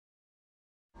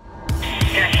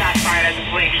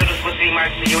emergency,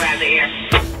 emergency, you have the air.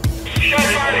 Shot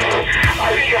fired.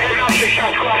 I think you heard officer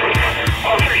shot squad.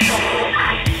 Officer shot.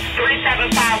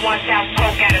 3751 South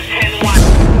Polk at a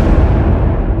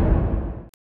 10-1.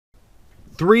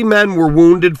 3 men were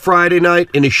wounded Friday night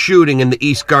in a shooting in the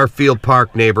East Garfield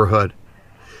Park neighborhood.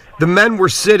 The men were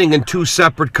sitting in 2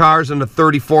 separate cars on the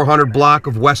 3400 block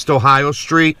of West Ohio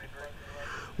Street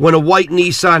when a white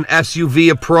Nissan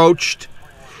SUV approached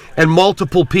and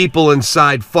multiple people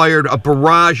inside fired a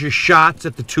barrage of shots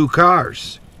at the 2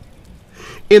 cars.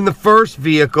 In the first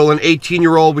vehicle, an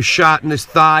 18-year-old was shot in his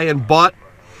thigh and butt,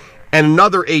 and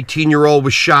another 18-year-old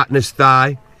was shot in his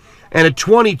thigh, and a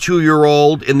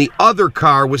 22-year-old in the other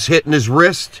car was hit in his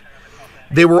wrist.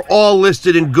 They were all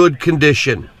listed in good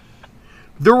condition.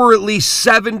 There were at least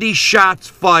 70 shots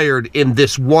fired in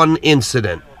this one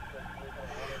incident.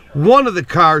 One of the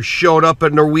cars showed up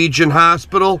at Norwegian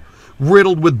Hospital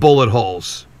riddled with bullet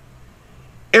holes.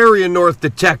 Area North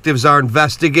detectives are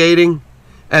investigating,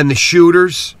 and the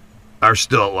shooters are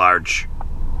still at large.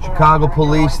 Chicago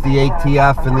police, the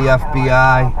ATF, and the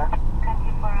FBI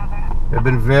have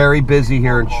been very busy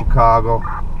here in Chicago,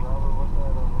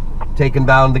 taking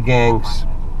down the gangs.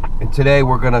 And today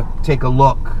we're going to take a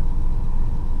look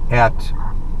at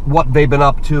what they've been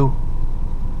up to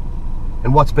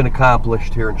and what's been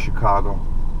accomplished here in Chicago.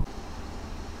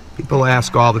 People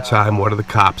ask all the time, what are the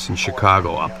cops in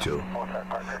Chicago up to?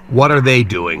 What are they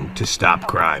doing to stop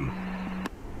crime?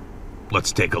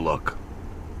 Let's take a look.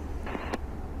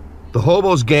 The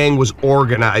Hobos gang was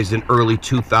organized in early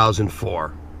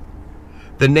 2004.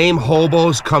 The name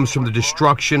Hobos comes from the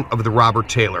destruction of the Robert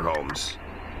Taylor homes.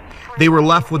 They were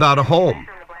left without a home,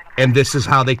 and this is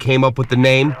how they came up with the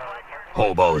name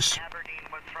Hobos.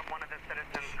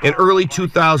 In early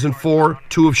 2004,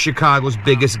 2 of Chicago's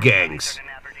biggest gangs,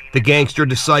 the Gangster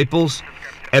Disciples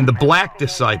and the Black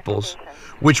Disciples,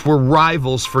 which were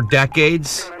rivals for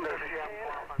decades,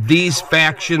 these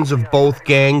factions of both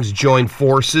gangs joined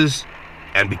forces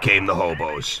and became the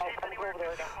Hobos.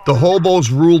 The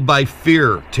Hobos ruled by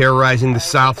fear, terrorizing the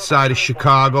south side of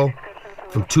Chicago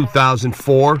from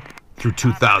 2004 through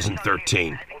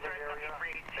 2013.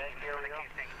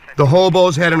 The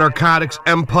Hobos had a narcotics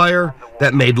empire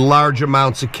that made large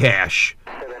amounts of cash,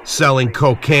 selling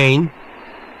cocaine,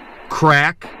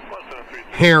 crack,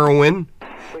 heroin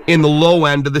in the low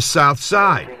end of the south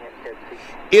side.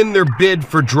 In their bid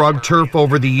for drug turf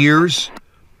over the years,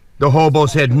 the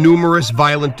Hobos had numerous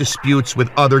violent disputes with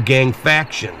other gang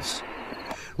factions,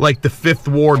 like the 5th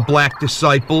Ward Black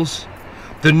Disciples,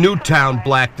 the Newtown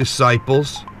Black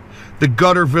Disciples, the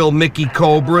Gutterville Mickey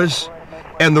Cobras,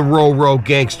 and the Row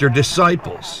Gangster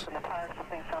Disciples.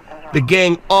 The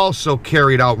gang also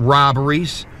carried out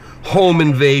robberies, home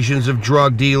invasions of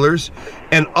drug dealers,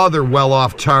 and other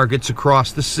well-off targets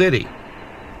across the city.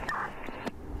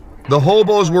 The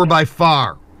Hobos were by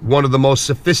far one of the most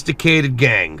sophisticated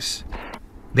gangs.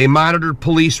 They monitored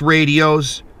police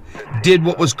radios, did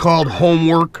what was called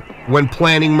homework when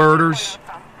planning murders.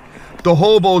 The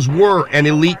Hobos were an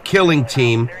elite killing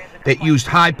team that used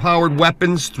high-powered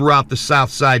weapons throughout the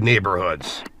South Side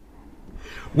neighborhoods.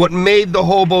 What made the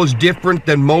Hobos different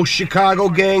than most Chicago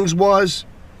gangs was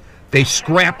they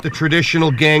scrapped the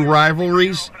traditional gang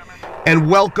rivalries and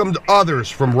welcomed others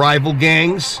from rival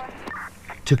gangs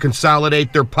to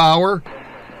consolidate their power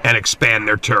and expand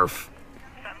their turf.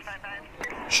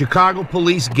 Chicago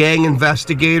police gang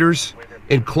investigators,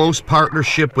 in close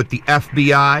partnership with the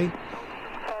FBI,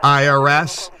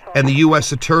 IRS, and the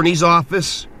U.S. Attorney's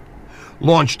Office,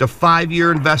 launched a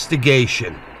 5-year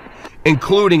investigation,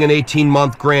 including an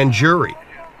 18-month grand jury.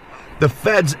 The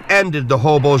feds ended the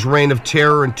Hobos' reign of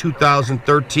terror in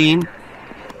 2013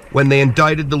 when they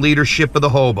indicted the leadership of the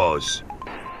Hobos,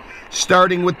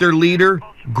 starting with their leader,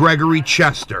 Gregory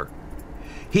Chester.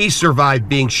 He survived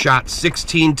being shot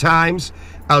 16 times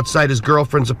outside his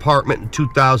girlfriend's apartment in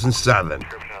 2007.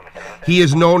 He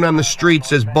is known on the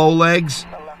streets as Bowlegs,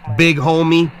 Big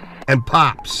Homie, and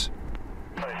Pops.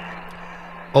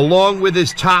 Along with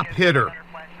his top hitter,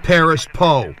 Paris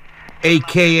Poe,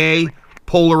 a.k.a.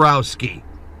 Polarowski.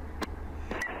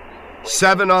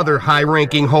 7 other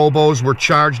high-ranking Hobos were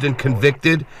charged and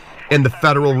convicted in the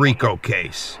federal RICO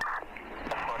case.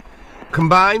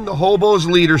 Combined, the Hobos'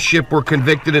 leadership were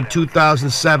convicted in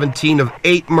 2017 of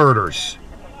 8 murders.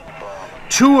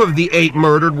 2 of the 8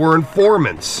 murdered were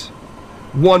informants.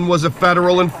 1 was a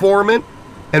federal informant,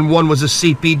 and 1 was a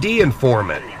CPD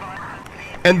informant.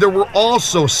 And there were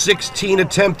also 16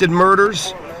 attempted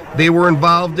murders they were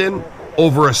involved in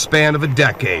over a span of a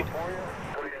decade.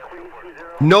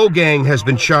 No gang has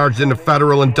been charged in a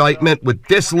federal indictment with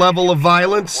this level of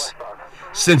violence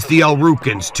since the El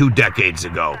Rukns 2 decades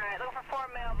ago.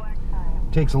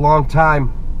 It takes a long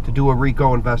time to do a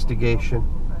RICO investigation.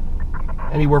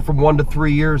 Anywhere from 1 to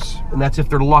 3 years, and that's if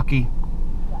they're lucky.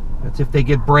 That's if they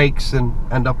get breaks and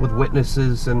end up with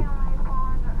witnesses and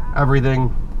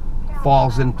everything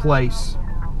falls in place.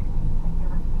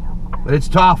 But it's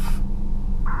tough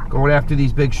going after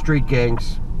these big street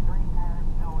gangs.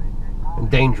 And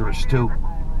dangerous too.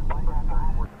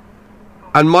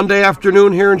 On Monday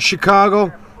afternoon here in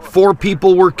Chicago, 4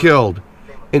 people were killed,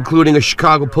 including a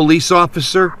Chicago police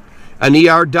officer, an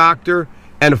ER doctor,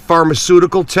 and a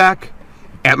pharmaceutical tech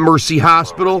at Mercy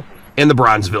Hospital in the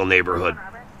Bronzeville neighborhood.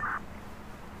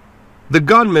 The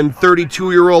gunman,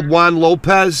 32-year-old Juan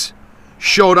Lopez,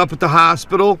 showed up at the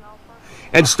hospital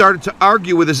and started to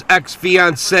argue with his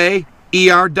ex-fiancée,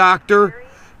 ER doctor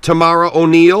Tamara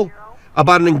O'Neal,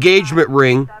 about an engagement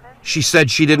ring she said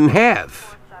she didn't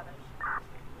have.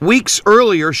 Weeks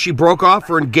earlier, she broke off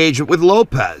her engagement with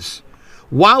Lopez.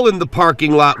 While in the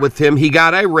parking lot with him, he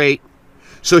got irate,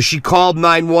 so she called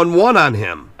 911 on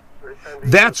him.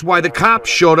 That's why the cops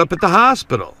showed up at the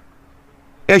hospital.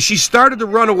 As she started to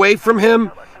run away from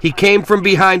him, he came from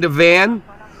behind a van,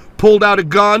 pulled out a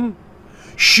gun,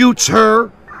 shoots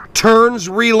her, turns,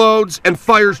 reloads, and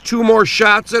fires 2 more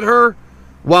shots at her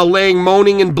while laying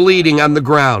moaning and bleeding on the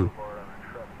ground.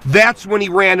 That's when he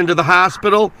ran into the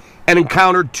hospital and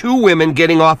encountered 2 women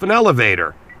getting off an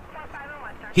elevator.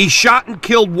 He shot and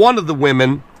killed one of the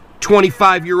women,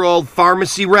 25-year-old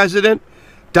pharmacy resident,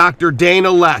 Doctor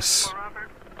Dayna Less.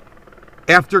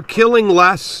 After killing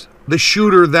Less, the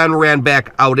shooter then ran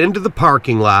back out into the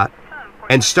parking lot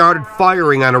and started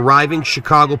firing on arriving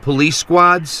Chicago police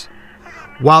squads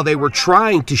while they were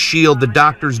trying to shield the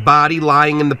doctor's body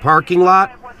lying in the parking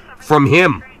lot from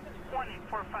him.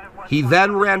 He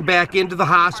then ran back into the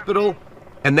hospital,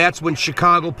 and that's when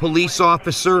Chicago police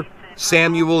officer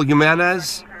Samuel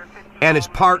Jimenez and his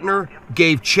partner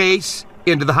gave chase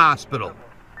into the hospital.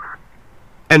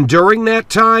 And during that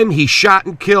time, he shot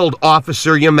and killed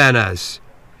Officer Jimenez.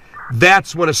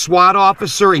 That's when a SWAT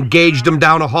officer engaged him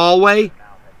down a hallway,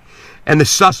 and the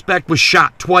suspect was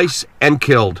shot twice and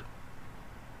killed.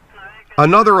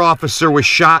 Another officer was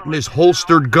shot in his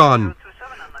holstered gun.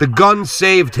 The gun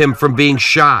saved him from being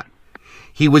shot.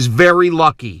 He was very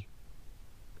lucky.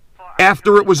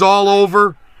 After it was all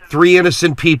over, 3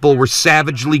 innocent people were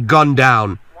savagely gunned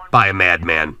down by a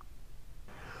madman.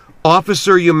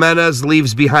 Officer Jimenez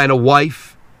leaves behind a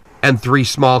wife and 3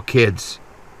 small kids.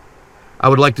 I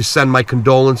would like to send my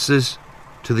condolences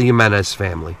to the Jimenez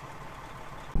family.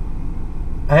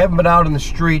 I haven't been out in the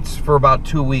streets for about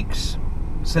 2 weeks,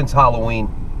 since Halloween.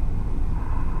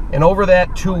 And over that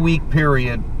 2-week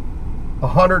period,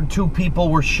 102 people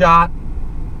were shot,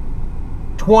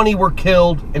 20 were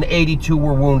killed, and 82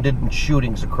 were wounded in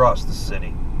shootings across the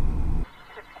city.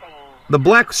 The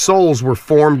Black Souls were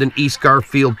formed in East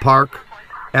Garfield Park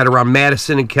at around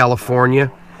Madison in California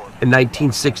in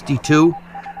 1962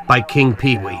 by King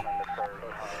Pee Wee.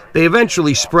 They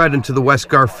eventually spread into the West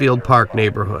Garfield Park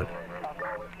neighborhood.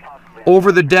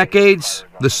 Over the decades,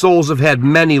 the Souls have had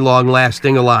many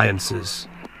long-lasting alliances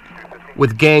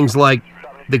with gangs like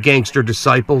the Gangster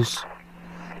Disciples,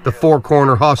 the Four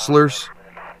Corner Hustlers,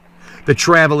 the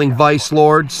Traveling Vice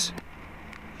Lords,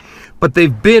 but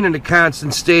they've been in a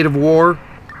constant state of war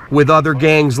with other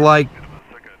gangs like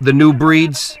the New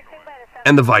Breeds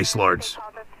and the Vice Lords.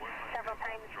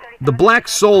 The Black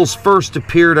Souls first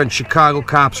appeared on Chicago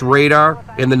cops' radar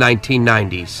in the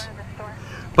 1990s,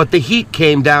 but the heat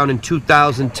came down in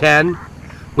 2010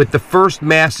 with the first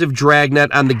massive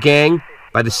dragnet on the gang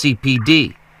by the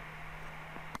CPD,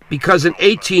 because an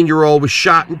 18-year-old was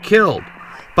shot and killed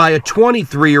by a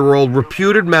 23-year-old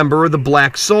reputed member of the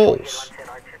Black Souls.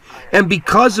 And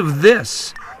because of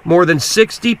this, more than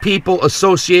 60 people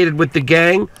associated with the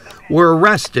gang were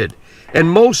arrested,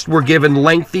 and most were given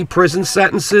lengthy prison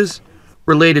sentences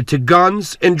related to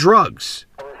guns and drugs.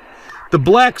 The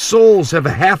Black Souls have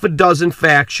a half a dozen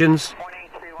factions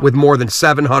with more than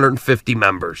 750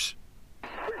 members.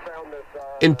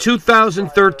 In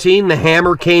 2013, the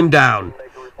hammer came down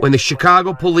when the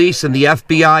Chicago police and the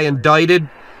FBI indicted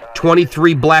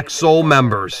 23 Black Soul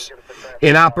members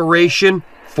in Operation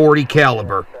 40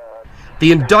 Caliber.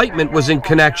 The indictment was in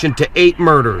connection to 8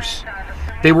 murders.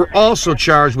 They were also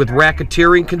charged with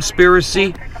racketeering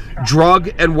conspiracy, drug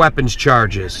and weapons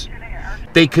charges.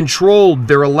 They controlled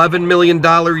their $11 million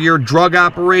a year drug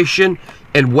operation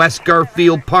in West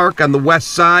Garfield Park on the west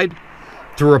side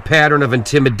through a pattern of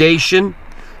intimidation,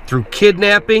 through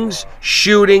kidnappings,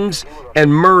 shootings,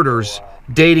 and murders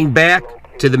dating back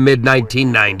to the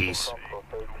mid-1990s.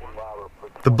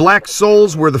 The Black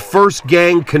Souls were the first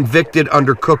gang convicted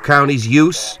under Cook County's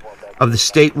use of the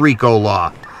state RICO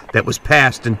law, that was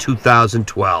passed in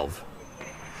 2012.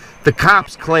 The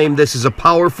cops claim this is a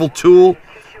powerful tool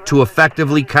to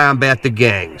effectively combat the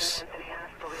gangs.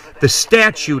 The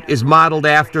statute is modeled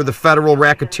after the federal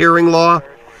racketeering law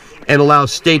and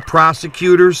allows state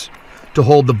prosecutors to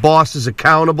hold the bosses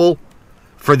accountable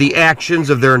for the actions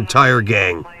of their entire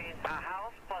gang.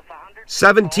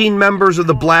 17 members of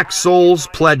the Black Souls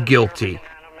pled guilty,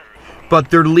 but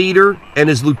their leader and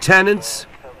his lieutenants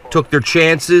took their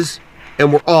chances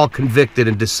and were all convicted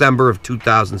in December of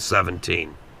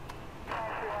 2017.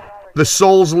 The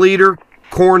Souls leader,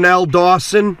 Cornell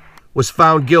Dawson, was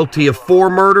found guilty of 4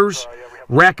 murders,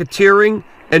 racketeering,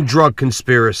 and drug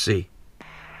conspiracy.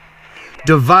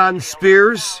 Devon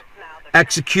Spears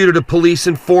executed a police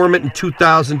informant in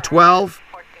 2012.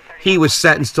 He was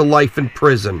sentenced to life in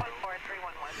prison.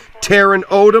 Taryn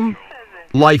Odom,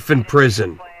 life in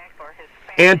prison.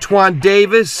 Antoine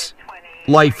Davis,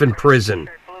 life in prison.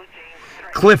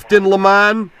 Clifton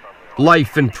Lamont,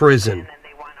 life in prison.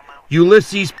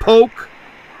 Ulysses Polk,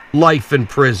 life in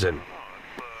prison.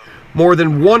 More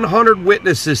than 100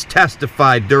 witnesses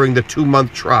testified during the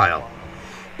 2-month trial,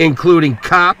 including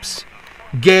cops,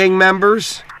 gang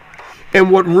members,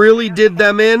 and what really did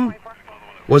them in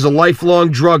was a lifelong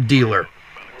drug dealer.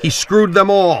 He screwed them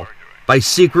all by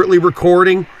secretly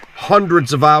recording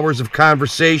hundreds of hours of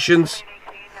conversations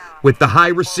with the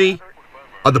hierarchy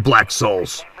of the Black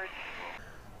Souls.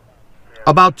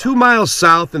 About 2 miles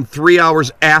south and 3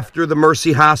 hours after the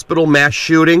Mercy Hospital mass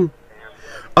shooting,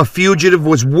 a fugitive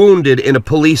was wounded in a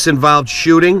police-involved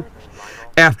shooting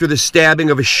after the stabbing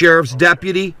of a sheriff's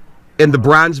deputy in the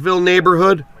Bronzeville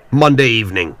neighborhood Monday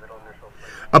evening.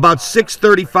 About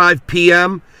 6:35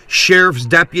 p.m., sheriff's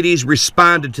deputies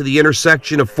responded to the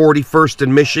intersection of 41st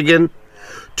and Michigan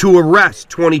to arrest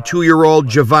 22-year-old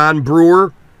Javon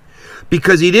Brewer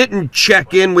because he didn't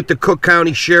check in with the Cook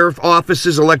County Sheriff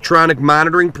Office's electronic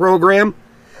monitoring program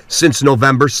since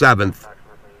November 7th.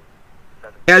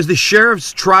 As the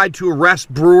sheriffs tried to arrest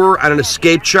Brewer on an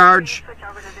escape charge,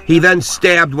 he then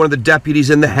stabbed one of the deputies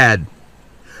in the head.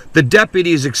 The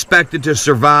deputy is expected to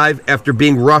survive after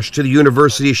being rushed to the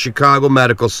University of Chicago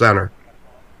Medical Center.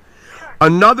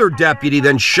 Another deputy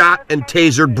then shot and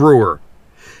tasered Brewer.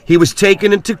 He was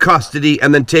taken into custody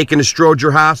and then taken to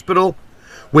Stroger Hospital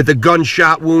with a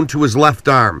gunshot wound to his left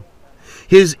arm.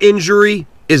 His injury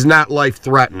is not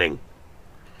life-threatening.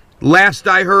 Last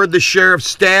I heard, the sheriff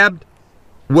stabbed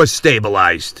was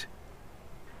stabilized.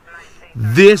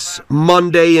 This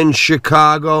Monday in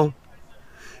Chicago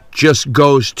just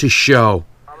goes to show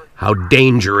how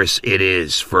dangerous it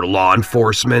is for law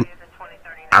enforcement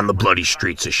on the bloody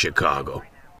streets of Chicago.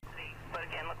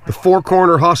 The Four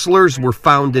Corner Hustlers were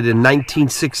founded in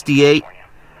 1968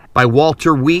 by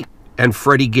Walter Wheat and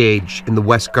Freddie Gage in the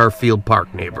West Garfield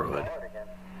Park neighborhood.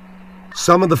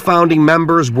 Some of the founding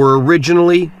members were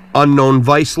originally unknown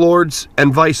vice lords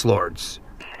and vice lords.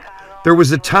 There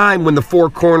was a time when the Four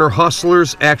Corner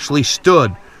Hustlers actually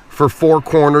stood for 4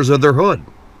 corners of their hood.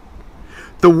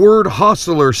 The word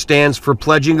hustler stands for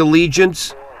pledging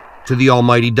allegiance to the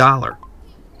almighty dollar.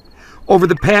 Over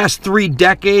the past 3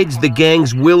 decades, the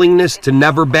gang's willingness to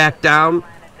never back down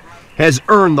has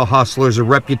earned the Hustlers a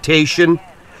reputation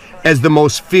as the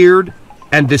most feared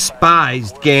and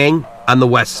despised gang on the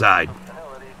West Side.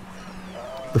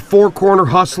 The Four Corner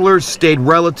Hustlers stayed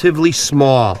relatively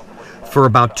small for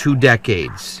about 2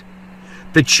 decades.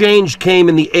 The change came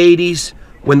in the 80s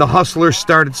when the Hustlers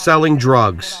started selling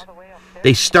drugs.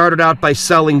 They started out by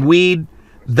selling weed,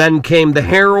 then came the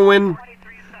heroin,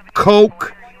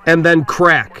 coke, and then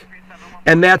crack.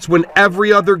 And that's when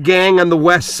every other gang on the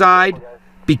West Side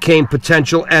became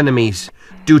potential enemies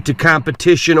due to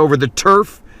competition over the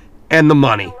turf and the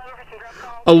money.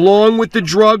 Along with the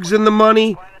drugs and the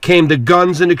money came the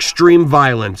guns and extreme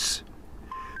violence.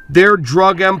 Their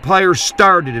drug empire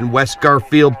started in West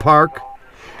Garfield Park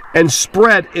and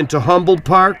spread into Humboldt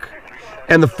Park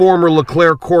and the former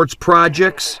LeClaire Courts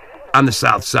projects on the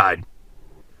south side.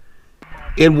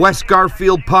 In West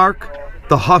Garfield Park,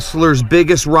 the Hustlers'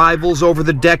 biggest rivals over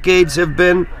the decades have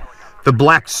been the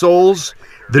Black Souls,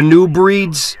 the New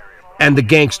Breeds, and the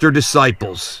Gangster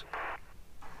Disciples.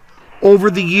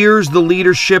 Over the years, the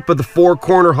leadership of the Four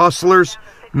Corner Hustlers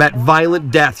met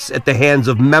violent deaths at the hands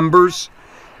of members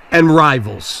and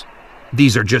rivals.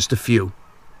 These are just a few.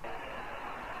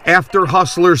 After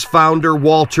Hustlers founder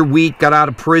Walter Wheat got out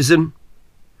of prison,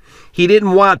 he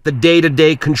didn't want the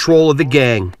day-to-day control of the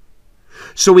gang,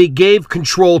 so he gave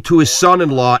control to his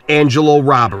son-in-law, Angelo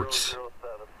Roberts.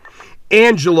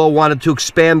 Angelo wanted to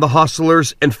expand the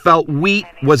Hustlers and felt Wheat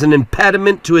was an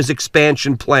impediment to his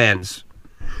expansion plans.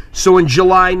 So in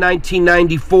July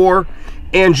 1994,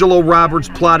 Angelo Roberts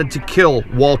plotted to kill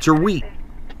Walter Wheat.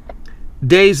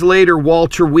 Days later,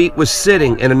 Walter Wheat was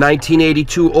sitting in a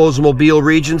 1982 Oldsmobile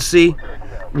Regency,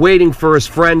 waiting for his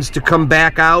friends to come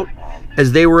back out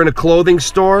as they were in a clothing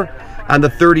store on the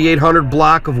 3800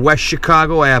 block of West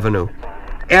Chicago Avenue.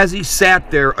 As he sat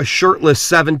there, a shirtless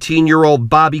 17-year-old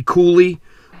Bobby Cooley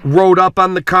rode up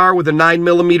on the car with a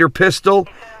 9mm pistol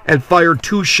and fired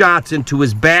 2 shots into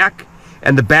his back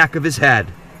and the back of his head.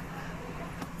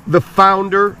 The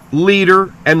founder,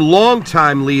 leader, and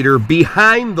longtime leader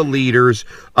behind the leaders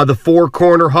of the Four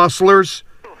Corner Hustlers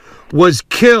was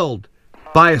killed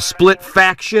by a split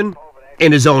faction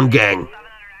in his own gang.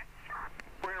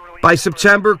 By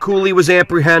September, Cooley was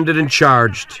apprehended and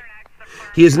charged.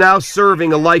 He is now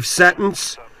serving a life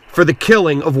sentence for the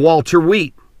killing of Walter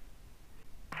Wheat.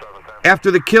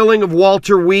 After the killing of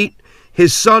Walter Wheat,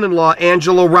 his son-in-law,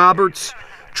 Angelo Roberts,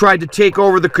 tried to take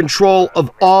over the control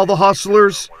of all the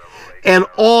hustlers and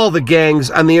all the gangs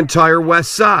on the entire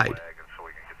West Side.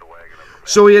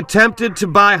 So he attempted to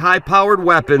buy high-powered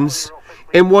weapons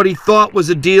in what he thought was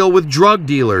a deal with drug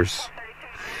dealers.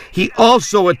 He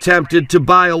also attempted to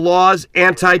buy a Law's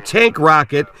anti-tank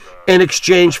rocket in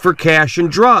exchange for cash and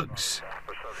drugs.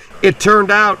 It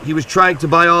turned out he was trying to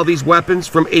buy all these weapons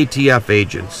from ATF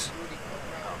agents.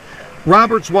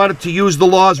 Roberts wanted to use the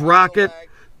Law's rocket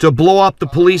to blow up the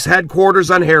police headquarters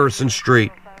on Harrison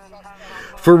Street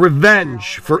for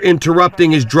revenge for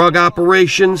interrupting his drug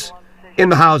operations in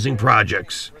the housing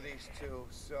projects.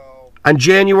 On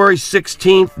January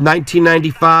 16,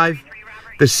 1995,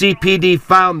 the CPD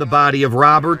found the body of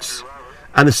Roberts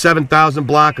on the 7000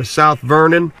 block of South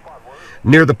Vernon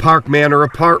near the Park Manor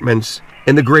Apartments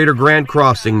in the Greater Grand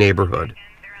Crossing neighborhood.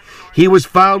 He was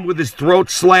found with his throat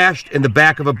slashed in the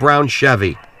back of a brown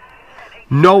Chevy.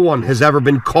 No one has ever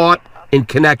been caught in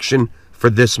connection for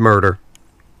this murder.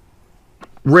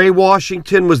 Ray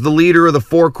Washington was the leader of the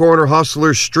Four Corner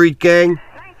Hustlers street gang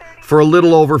for a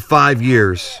little over 5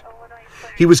 years.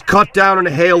 He was cut down in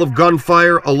a hail of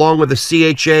gunfire along with a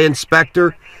CHA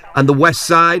inspector on the West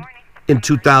Side in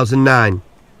 2009.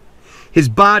 His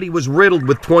body was riddled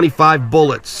with 25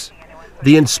 bullets.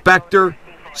 The inspector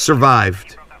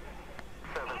survived.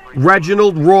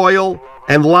 Reginald Royal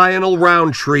and Lionel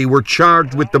Roundtree were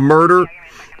charged with the murder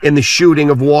in the shooting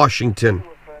of Washington.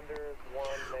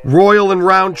 Royal and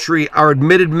Roundtree are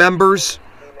admitted members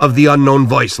of the Unknown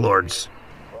Vice Lords.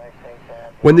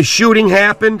 When the shooting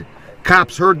happened,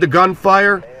 cops heard the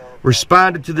gunfire,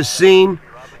 responded to the scene,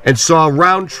 and saw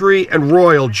Roundtree and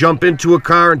Royal jump into a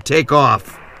car and take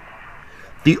off.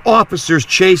 The officers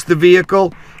chased the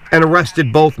vehicle and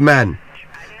arrested both men.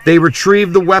 They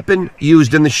retrieved the weapon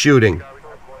used in the shooting.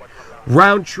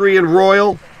 Roundtree and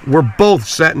Royal were both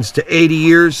sentenced to 80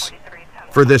 years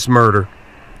for this murder.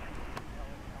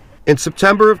 In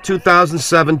September of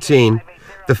 2017,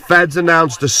 the feds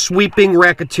announced a sweeping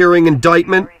racketeering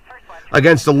indictment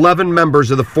against 11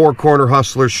 members of the Four Corner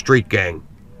Hustlers street gang,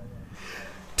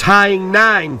 tying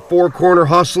 9 Four Corner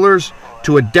Hustlers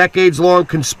to a decades-long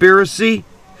conspiracy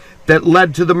that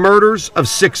led to the murders of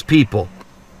 6 people.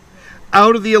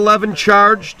 Out of the 11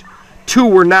 charged, 2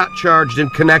 were not charged in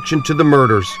connection to the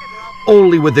murders,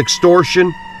 only with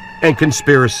extortion and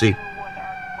conspiracy.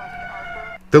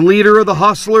 The leader of the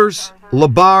hustlers,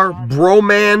 Labar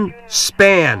Broman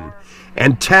Span,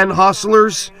 and 10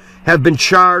 hustlers have been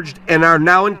charged and are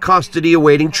now in custody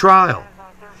awaiting trial.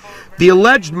 The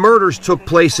alleged murders took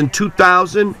place in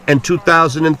 2000 and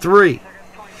 2003.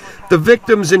 The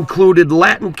victims included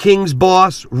Latin King's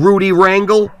boss, Rudy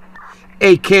Rangel,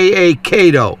 a.k.a.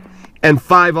 Cato, and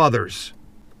 5 others.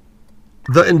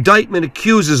 The indictment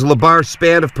accuses Labar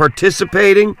Span of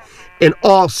participating in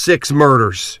all 6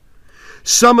 murders.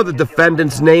 Some of the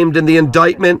defendants named in the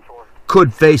indictment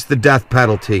could face the death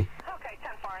penalty.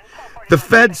 The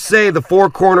feds say the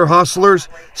Four Corner Hustlers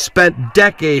spent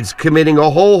decades committing a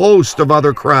whole host of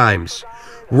other crimes: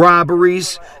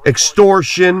 robberies,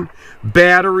 extortion,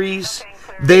 batteries.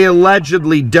 They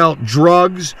allegedly dealt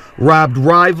drugs, robbed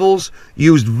rivals,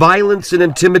 used violence and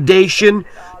intimidation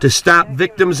to stop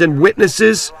victims and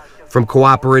witnesses from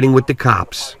cooperating with the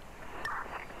cops.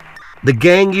 The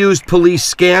gang used police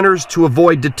scanners to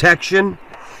avoid detection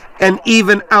and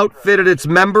even outfitted its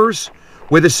members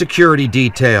with a security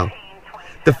detail.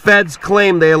 The feds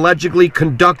claim they allegedly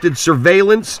conducted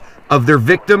surveillance of their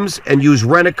victims and used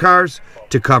rent-a-cars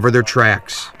to cover their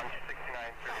tracks.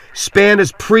 Span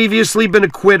has previously been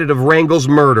acquitted of Rangel's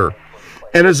murder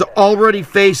and is already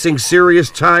facing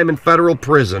serious time in federal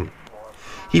prison.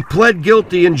 He pled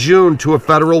guilty in June to a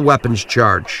federal weapons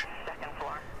charge.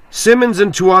 Simmons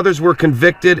and 2 others were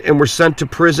convicted and were sent to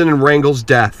prison in Rangel's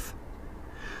death.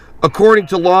 According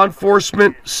to law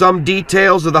enforcement, some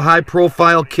details of the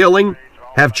high-profile killing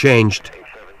have changed.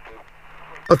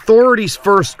 Authorities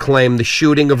first claimed the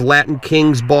shooting of Latin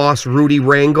Kings boss Rudy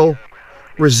Rangel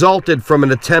resulted from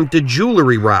an attempted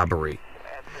jewelry robbery.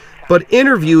 But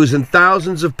interviews and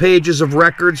thousands of pages of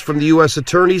records from the U.S.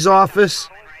 Attorney's Office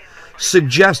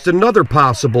suggest another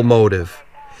possible motive.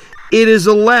 It is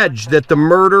alleged that the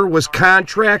murder was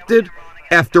contracted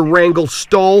after Rangel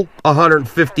stole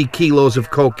 150 kilos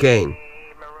of cocaine.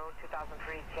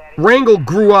 Rangel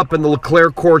grew up in the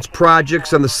LeClaire Courts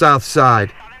projects on the south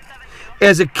side.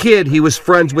 As a kid, he was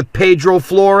friends with Pedro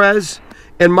Flores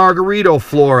and Margarito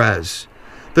Flores,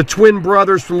 the twin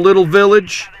brothers from Little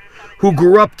Village, who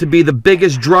grew up to be the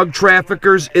biggest drug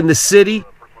traffickers in the city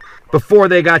before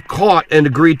they got caught and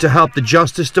agreed to help the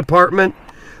Justice Department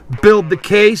build the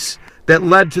case that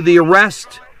led to the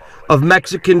arrest of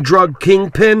Mexican drug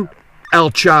kingpin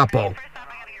El Chapo.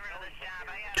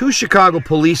 Two Chicago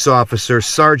police officers,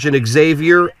 Sergeant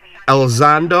Xavier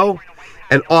Elizondo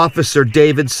and Officer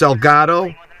David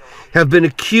Salgado, have been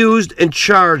accused and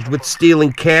charged with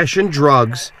stealing cash and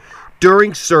drugs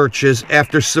during searches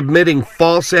after submitting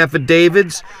false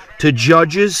affidavits to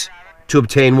judges to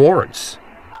obtain warrants.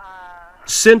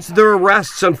 Since their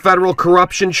arrests on federal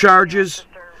corruption charges,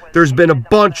 there's been a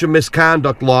bunch of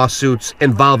misconduct lawsuits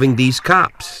involving these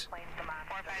cops.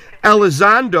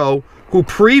 Elizondo, who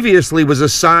previously was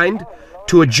assigned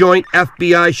to a joint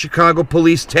FBI Chicago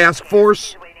Police Task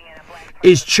Force,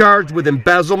 is charged with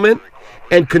embezzlement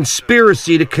and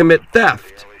conspiracy to commit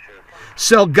theft.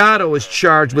 Salgado is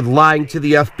charged with lying to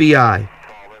the FBI.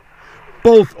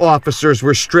 Both officers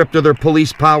were stripped of their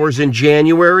police powers in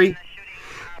January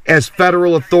as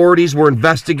federal authorities were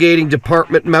investigating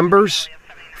department members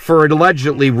for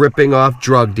allegedly ripping off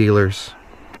drug dealers.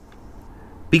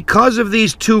 Because of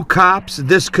these two cops,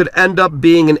 this could end up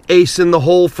being an ace in the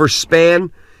hole for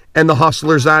Spann and the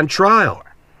hustlers on trial.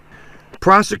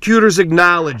 Prosecutors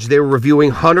acknowledged they were reviewing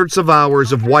hundreds of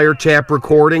hours of wiretap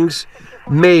recordings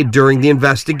made during the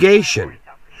investigation.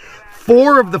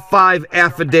 4 of the 5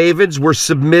 affidavits were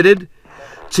submitted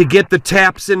to get the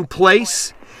taps in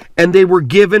place, and they were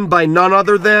given by none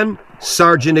other than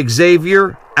Sergeant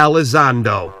Xavier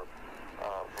Elizondo.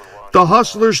 The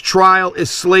hustlers' trial is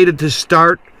slated to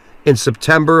start in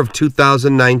September of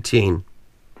 2019.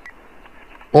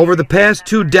 Over the past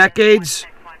 2 decades,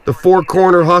 the Four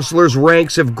Corner Hustlers'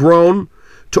 ranks have grown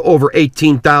to over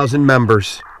 18,000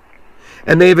 members,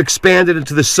 and they have expanded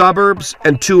into the suburbs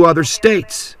and 2 other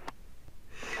states.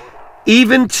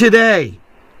 Even today,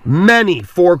 many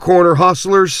Four Corner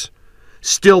Hustlers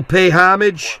still pay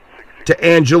homage to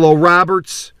Angelo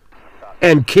Roberts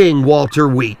and King Walter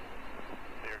Wheat.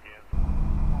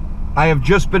 I have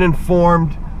just been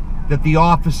informed that the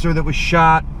officer that was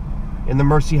shot in the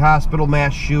Mercy Hospital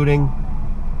mass shooting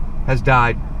has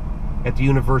died at the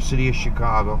University of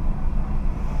Chicago.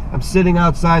 I'm sitting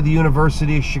outside the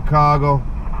University of Chicago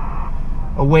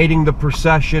awaiting the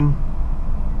procession.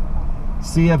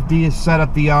 CFD has set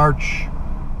up the arch.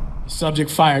 The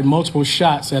subject fired multiple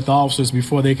shots at the officers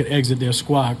before they could exit their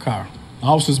squad car. The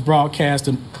officers broadcast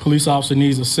the police officer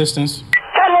needs assistance.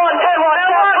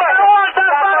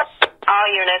 All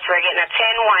units, we're getting a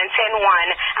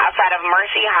 10-1 outside of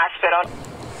Mercy Hospital.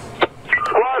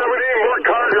 Squad, everything, work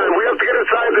harder. We have to get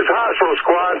inside this hospital,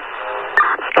 squad.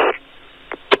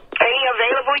 Any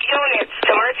available units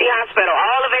to Mercy Hospital?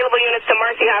 All available units to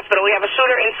Mercy Hospital. We have a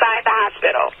shooter inside the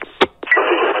hospital.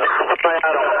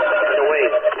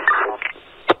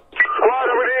 Squad,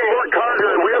 everything, work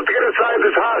harder. We have to get inside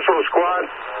this hospital, squad.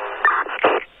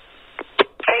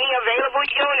 Any available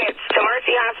units to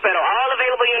Mercy Hospital? All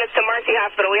available units to Mercy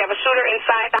Hospital. We have a shooter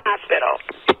inside the hospital.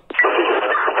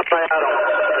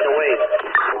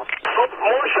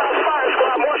 More shots fired,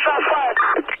 squad. More shots fired.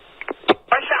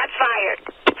 More shots fired.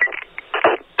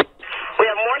 We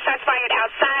have more shots fired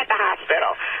outside the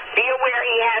hospital. Be aware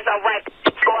he has a right.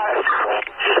 Squad.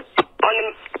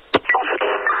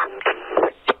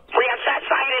 We have shots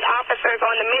fired at officers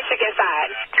on the Michigan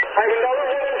side. I have another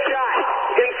woman shot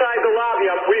inside the lobby.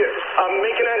 I'm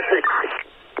making entry.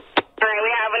 All right,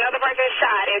 we have another person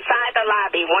shot inside the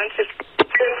lobby. When I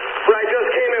just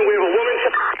came in, we have a woman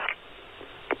shot.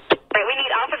 Right, we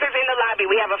need officers in the lobby.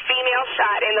 We have a female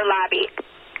shot in the lobby.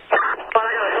 But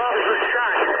I got an officer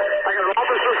shot.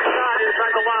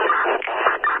 Inside the lobby.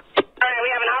 All right, we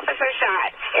have an officer shot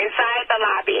inside the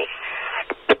lobby.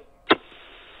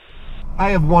 I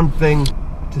have one thing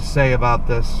to say about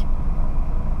this.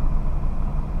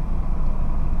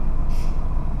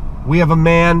 We have a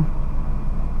man,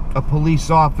 a police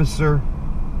officer,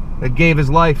 that gave his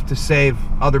life to save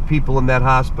other people in that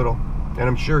hospital, and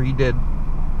I'm sure he did.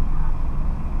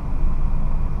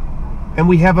 And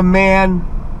we have a man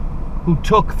who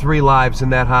took 3 lives in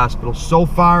that hospital. So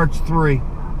far, it's 3.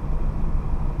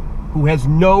 Who has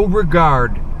no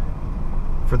regard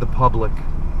for the public,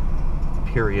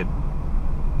 period.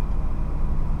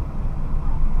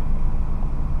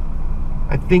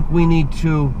 I think we need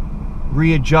to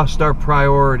readjust our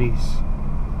priorities.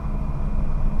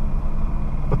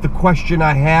 But the question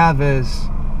I have is,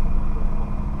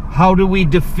 how do we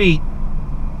defeat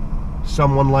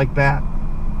someone like that?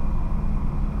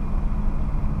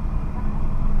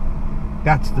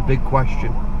 That's the big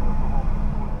question.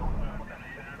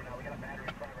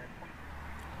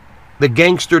 The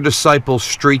Gangster Disciples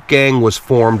street gang was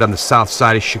formed on the south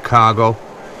side of Chicago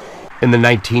in the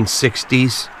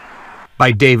 1960s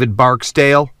by David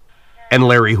Barksdale and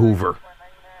Larry Hoover.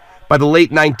 By the late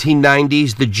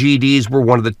 1990s, the GDs were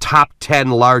one of the top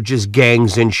 10 largest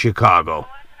gangs in Chicago.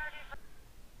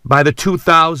 By the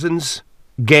 2000s,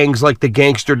 gangs like the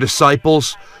Gangster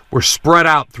Disciples were spread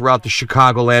out throughout the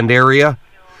Chicagoland area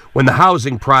when the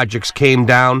housing projects came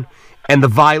down and the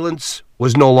violence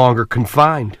was no longer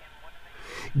confined.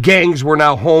 Gangs were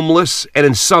now homeless and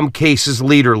in some cases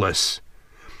leaderless.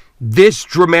 This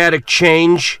dramatic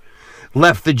change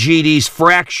left the GDs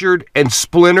fractured and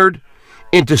splintered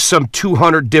into some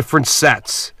 200 different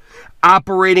sets,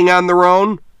 operating on their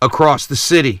own across the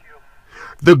city.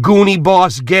 The Goonie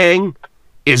Boss Gang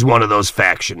is one of those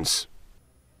factions.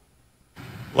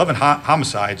 11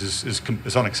 homicides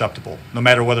is unacceptable, no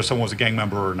matter whether someone was a gang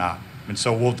member or not. And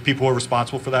so the people who are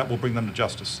responsible for that, we'll bring them to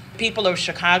justice. People of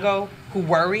Chicago who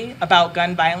worry about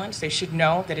gun violence, they should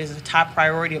know that it is a top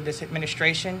priority of this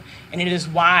administration, and it is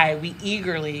why we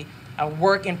eagerly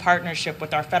work in partnership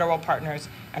with our federal partners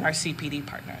and our CPD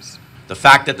partners. The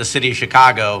fact that the city of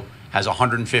Chicago has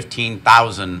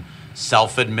 115,000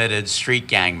 self-admitted street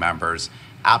gang members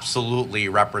absolutely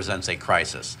represents a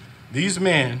crisis. These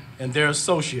men and their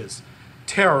associates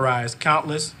terrorized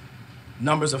countless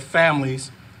numbers of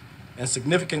families and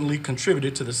significantly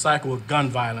contributed to the cycle of gun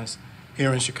violence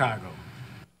here in Chicago.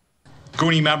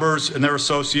 Goonie members and their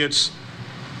associates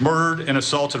murdered and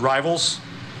assaulted rivals,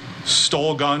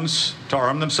 stole guns to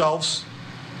arm themselves,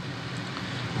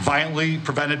 violently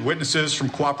prevented witnesses from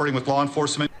cooperating with law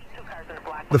enforcement.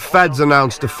 The feds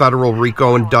announced a federal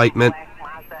RICO indictment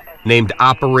named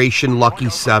Operation Lucky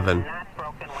 7.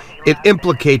 It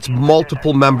implicates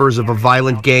multiple members of a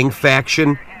violent gang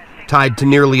faction tied to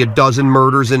nearly a dozen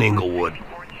murders in Inglewood.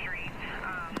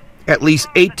 At least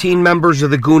 18 members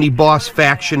of the Goonie Boss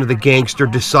faction of the Gangster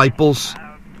Disciples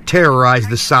terrorized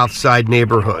the south side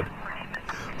neighborhood.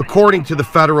 According to the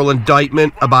federal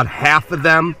indictment, about half of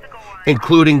them,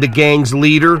 including the gang's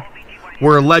leader,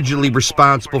 were allegedly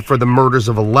responsible for the murders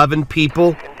of 11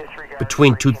 people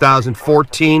between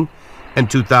 2014 and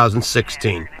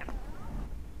 2016.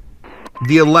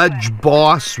 The alleged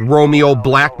boss, Romeo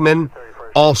Blackman,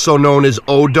 also known as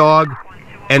O-Dog,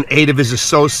 and 8 of his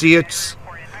associates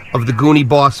of the Goonie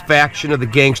Boss faction of the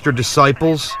Gangster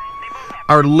Disciples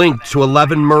are linked to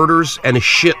 11 murders and a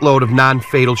shitload of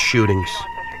non-fatal shootings.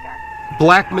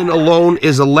 Blackman alone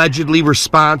is allegedly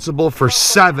responsible for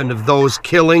 7 of those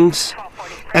killings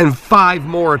and 5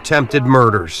 more attempted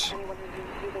murders.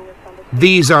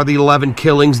 These are the 11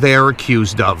 killings they are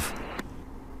accused of.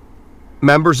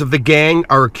 Members of the gang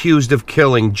are accused of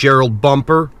killing Gerald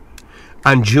Bumper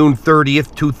on June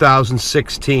 30th,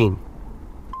 2016.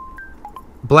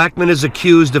 Blackman is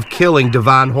accused of killing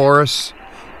Devon Horace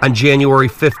on January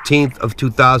 15th of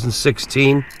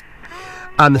 2016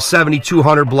 on the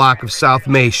 7200 block of South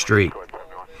May Street.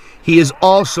 He is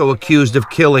also accused of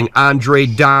killing Andre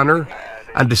Donner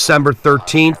on December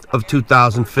 13th of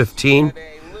 2015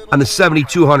 on the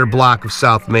 7200 block of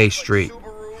South May Street.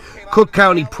 Cook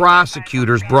County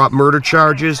prosecutors brought murder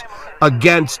charges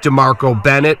against DeMarco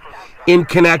Bennett in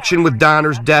connection with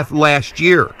Donner's death last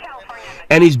year,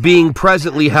 and he's being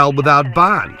presently held without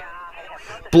bond.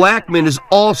 Blackman is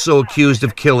also accused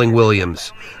of killing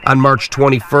Williams on March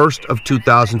 21st of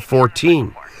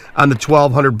 2014 on the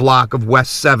 1200 block of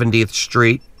West 70th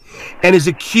Street, and is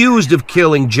accused of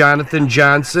killing Jonathan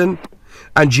Johnson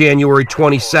on January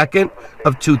 22nd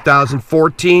of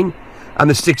 2014 on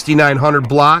the 6900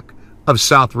 block of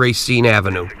South Racine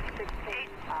Avenue.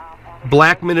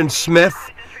 Blackman and Smith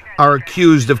are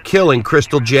accused of killing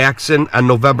Crystal Jackson on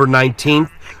November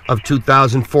 19th of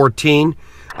 2014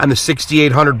 on the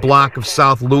 6800 block of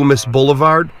South Loomis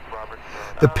Boulevard.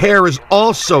 The pair is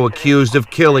also accused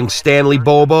of killing Stanley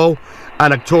Bobo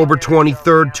on October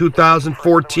 23rd,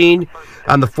 2014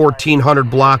 on the 1400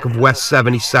 block of West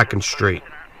 72nd Street.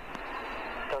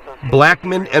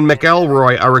 Blackman and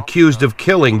McElroy are accused of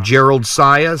killing Gerald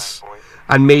Sias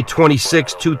on May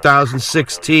 26,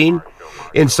 2016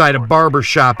 inside a barber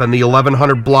shop on the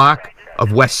 1100 block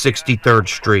of West 63rd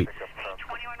Street.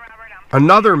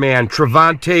 Another man,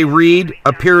 Trevante Reed,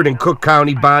 appeared in Cook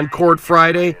County Bond Court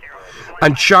Friday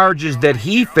on charges that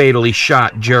he fatally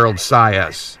shot Gerald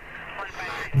Saez.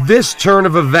 This turn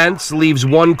of events leaves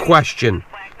one question.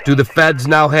 Do the feds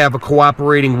now have a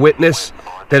cooperating witness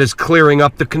that is clearing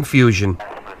up the confusion?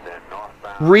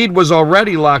 Reed was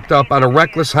already locked up on a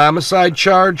reckless homicide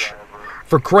charge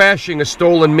for crashing a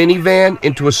stolen minivan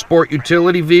into a sport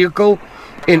utility vehicle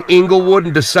in Inglewood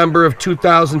in December of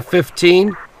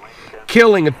 2015,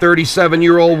 killing a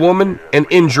 37-year-old woman and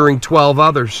injuring 12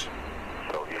 others.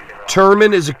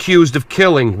 Turman is accused of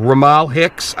killing Ramal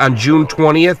Hicks on June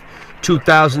 20th,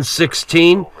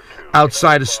 2016,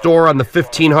 outside a store on the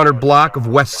 1500 block of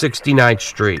West 69th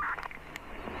Street.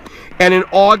 And in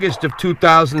August of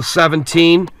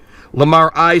 2017,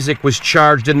 Lamar Isaac was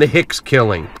charged in the Hicks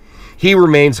killing. He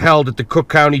remains held at the Cook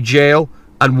County Jail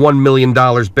on $1 million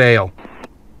bail.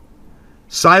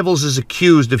 Sivels is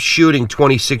accused of shooting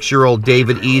 26-year-old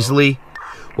David Easley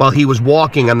while he was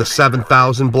walking on the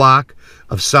 7000 block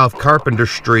of South Carpenter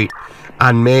Street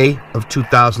on May of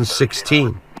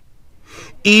 2016.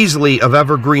 Easley of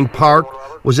Evergreen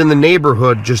Park was in the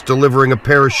neighborhood just delivering a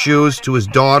pair of shoes to his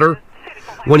daughter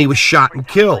when he was shot and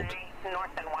killed.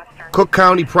 Cook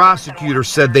County prosecutors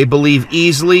said they believe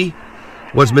Easley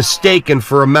was mistaken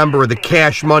for a member of the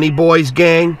Cash Money Boys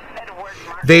gang.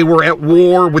 They were at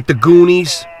war with the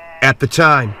Goonies at the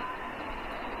time.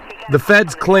 The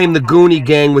feds claim the Goonie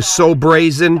gang was so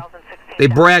brazen, they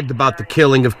bragged about the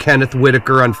killing of Kenneth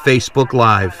Whitaker on Facebook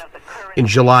Live in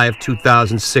July of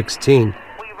 2016.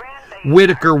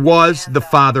 Whitaker was the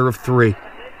father of three.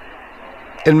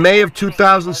 In May of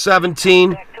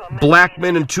 2017,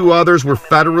 Blackman and two others were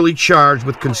federally charged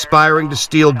with conspiring to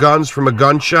steal guns from a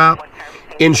gun shop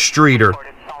in Streeter.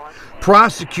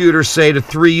 Prosecutors say the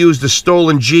three used a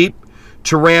stolen Jeep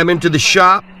to ram into the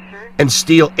shop and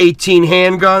steal 18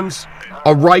 handguns,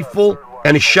 a rifle,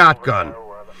 and a shotgun.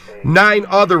 9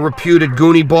 other reputed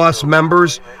Goonie Boss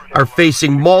members are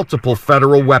facing multiple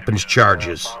federal weapons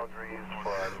charges.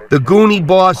 The Goonie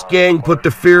Boss gang put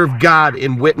the fear of God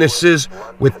in witnesses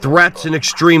with threats and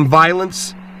extreme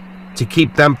violence to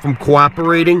keep them from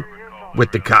cooperating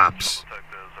with the cops.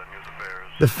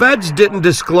 The feds didn't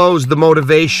disclose the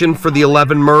motivation for the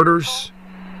 11 murders,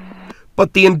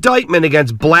 but the indictment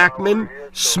against Blackman,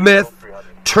 Smith,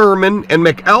 Turman, and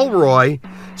McElroy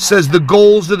says the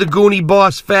goals of the Goonie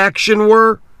Boss faction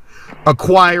were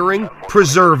acquiring,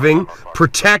 preserving,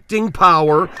 protecting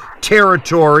power,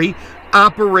 territory,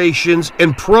 operations,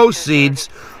 and proceeds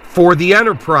for the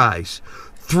enterprise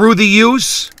through the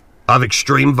use of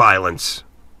extreme violence.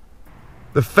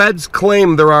 The feds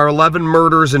claim there are 11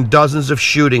 murders and dozens of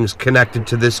shootings connected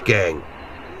to this gang.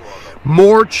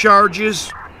 More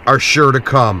charges are sure to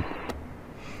come.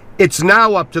 It's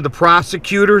now up to the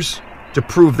prosecutors to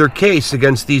prove their case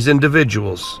against these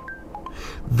individuals.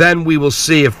 Then we will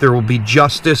see if there will be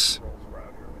justice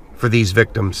for these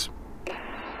victims.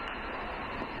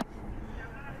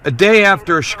 A day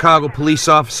after a Chicago police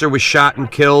officer was shot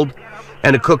and killed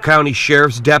and a Cook County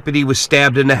Sheriff's deputy was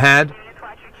stabbed in the head,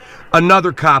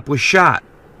 another cop was shot.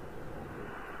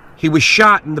 He was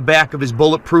shot in the back of his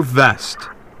bulletproof vest.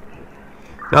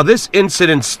 Now, this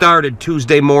incident started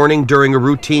Tuesday morning during a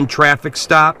routine traffic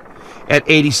stop at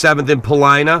 87th and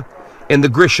Paulina in the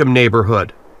Grisham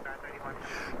neighborhood.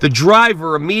 The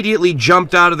driver immediately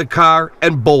jumped out of the car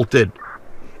and bolted,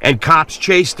 and cops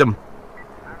chased him.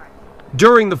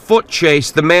 During the foot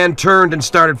chase, the man turned and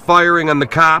started firing on the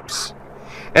cops,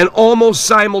 and almost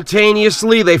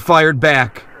simultaneously they fired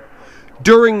back.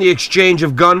 During the exchange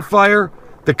of gunfire,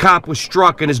 the cop was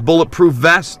struck in his bulletproof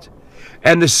vest,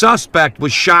 and the suspect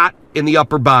was shot in the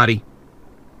upper body.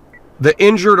 The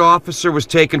injured officer was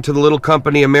taken to the Little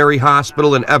Company of Mary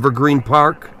Hospital in Evergreen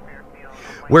Park,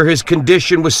 where his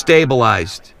condition was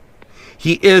stabilized.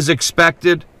 He is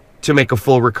expected to make a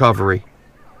full recovery.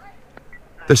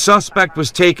 The suspect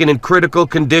was taken in critical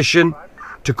condition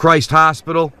to Christ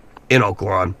Hospital in Oak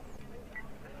Lawn.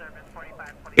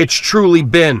 It's truly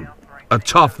been a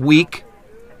tough week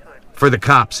for the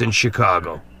cops in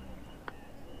Chicago.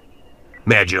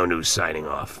 Maggio News signing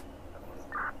off.